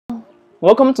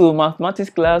Welcome to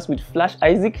mathematics class with Flash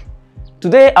Isaac.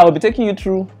 Today I will be taking you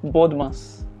through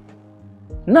BODMAS.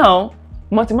 Now,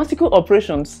 mathematical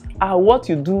operations are what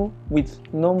you do with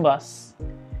numbers.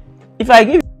 If I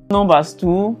give you numbers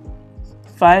 2,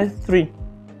 5, 3,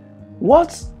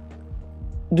 what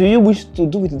do you wish to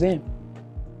do with them?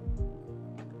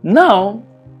 Now,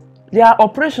 there are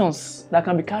operations that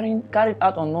can be carried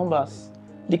out on numbers.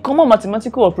 The common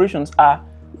mathematical operations are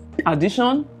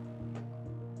addition,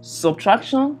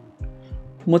 subtraction,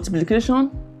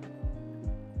 multiplication,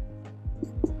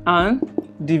 and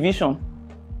division.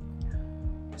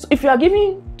 So if you are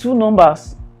given two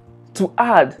numbers to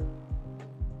add,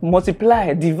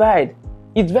 multiply, divide,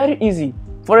 it's very easy.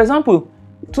 For example,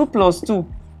 2 plus 2,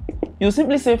 you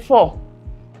simply say 4.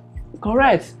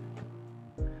 Correct.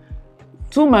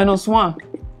 2 minus 1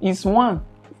 is 1.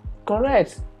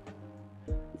 Correct.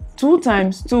 2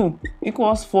 times 2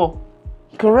 equals 4.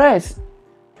 Correct.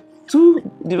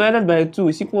 2 divided by 2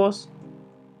 is equals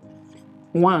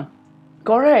 1.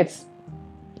 Correct.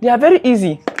 They are very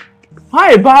easy.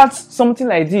 How about something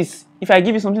like this? If I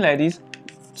give you something like this,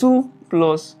 2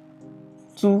 plus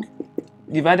 2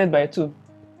 divided by 2.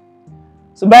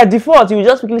 So by default, you will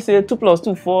just quickly say 2 plus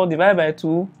 2, 4 divided by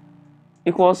 2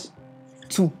 equals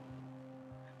 2.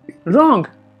 Wrong.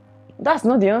 That's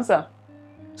not the answer.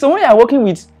 So when you are working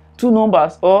with two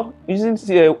numbers or using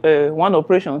one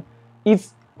operation,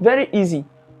 it's very easy.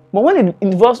 But when it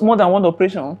involves more than one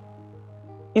operation,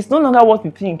 it's no longer what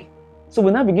we think. So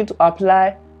we now begin to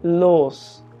apply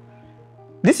laws.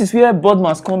 This is where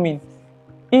BODMAS come in.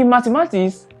 In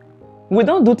mathematics, we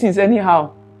don't do things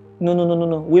anyhow.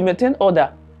 No. We maintain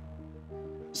order.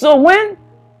 So when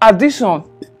addition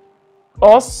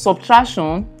or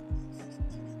subtraction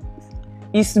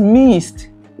is mixed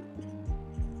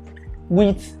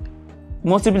with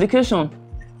multiplication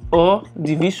or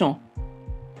division,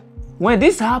 when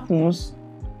this happens,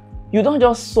 you don't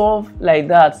just solve like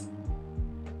that.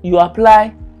 You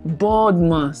apply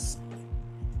BODMAS.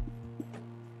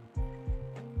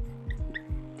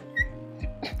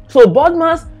 So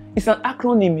BODMAS is an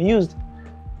acronym used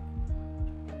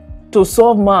to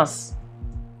solve maths.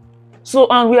 So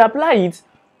and we apply it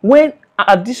when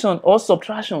addition or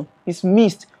subtraction is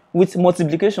mixed with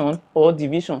multiplication or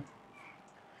division.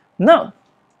 Now,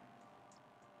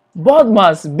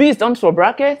 BODMAS, B stands for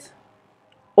bracket,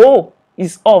 O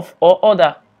is off or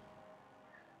order.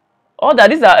 Order,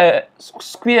 these are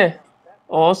square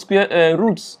or square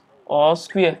roots or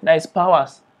square, that is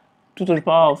powers. 2 to the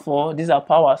power of 4, these are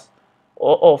powers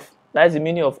or off. That is the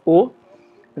meaning of O.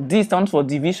 D stands for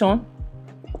division.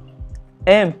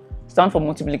 M stands for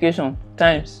multiplication,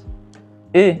 times.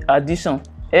 A, addition.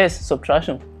 S,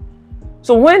 subtraction.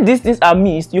 So when these things are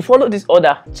mixed, you follow this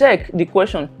order. Check the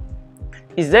question.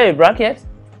 Is there a bracket?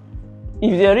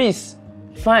 If there is,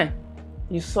 fine.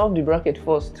 You solve the bracket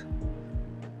first.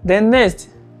 Then next,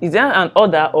 is there an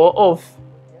order or off?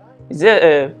 Is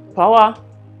there a power?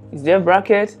 Is there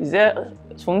bracket? Is there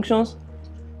functions?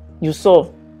 You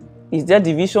solve. Is there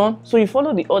division? So you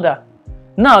follow the order.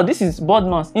 Now this is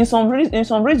BODMAS. In some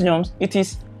regions, it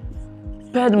is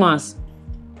PEDMAS.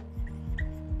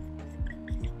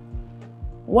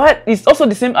 What is also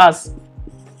the same as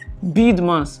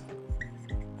BODMAS.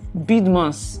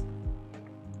 BODMAS.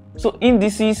 So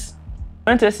indices,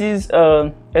 parentheses,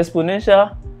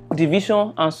 exponential,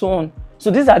 division, and so on.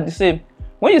 So these are the same.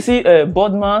 When you see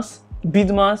BODMAS,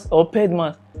 BODMAS, or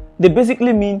PEDMAS, they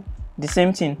basically mean the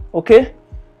same thing. Okay.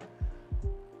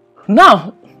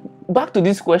 Now back to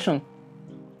this question.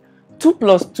 2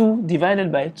 plus 2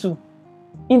 divided by 2.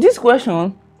 In this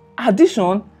question,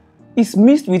 addition is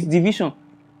mixed with division.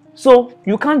 So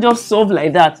you can't just solve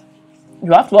like that.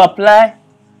 You have to apply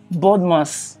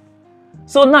BODMAS.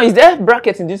 So now, is there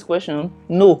bracket in this question?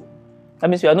 No. That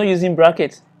means we are not using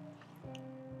bracket.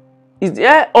 Is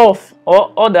there off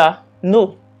or order?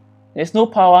 No. There's no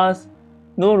powers,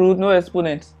 no root, no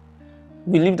exponents.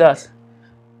 We leave that.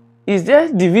 Is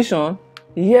there division?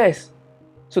 Yes.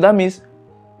 So that means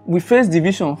we face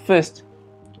division first.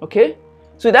 Okay?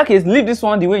 So in that case, leave this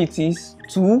one the way it is.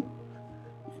 2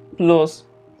 plus,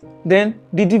 then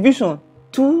the division,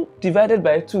 2 divided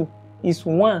by 2 is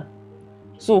 1.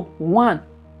 So 1.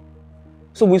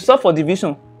 So we solve for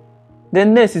division.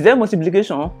 Then next, is there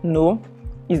multiplication? No.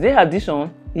 Is there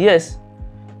addition? Yes.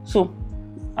 So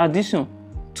addition,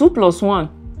 2 plus 1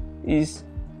 is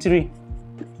 3.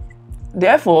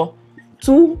 Therefore,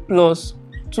 2 plus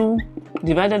 2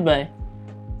 divided by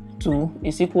 2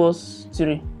 is equals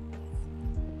 3.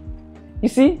 You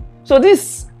see? So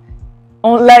this,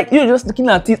 unlike you just looking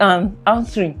at it and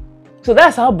answering. So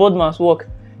that's how BODMAS work.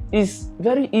 It's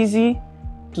very easy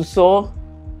to solve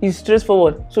is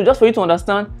straightforward. So just for you to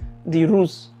understand the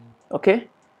rules, okay?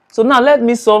 So now let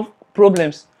me solve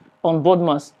problems on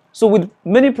BODMAS. So with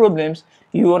many problems,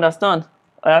 you understand.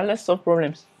 Let's solve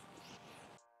problems.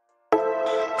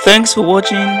 Thanks for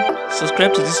watching.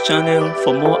 Subscribe to this channel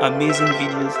for more amazing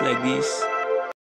videos like this.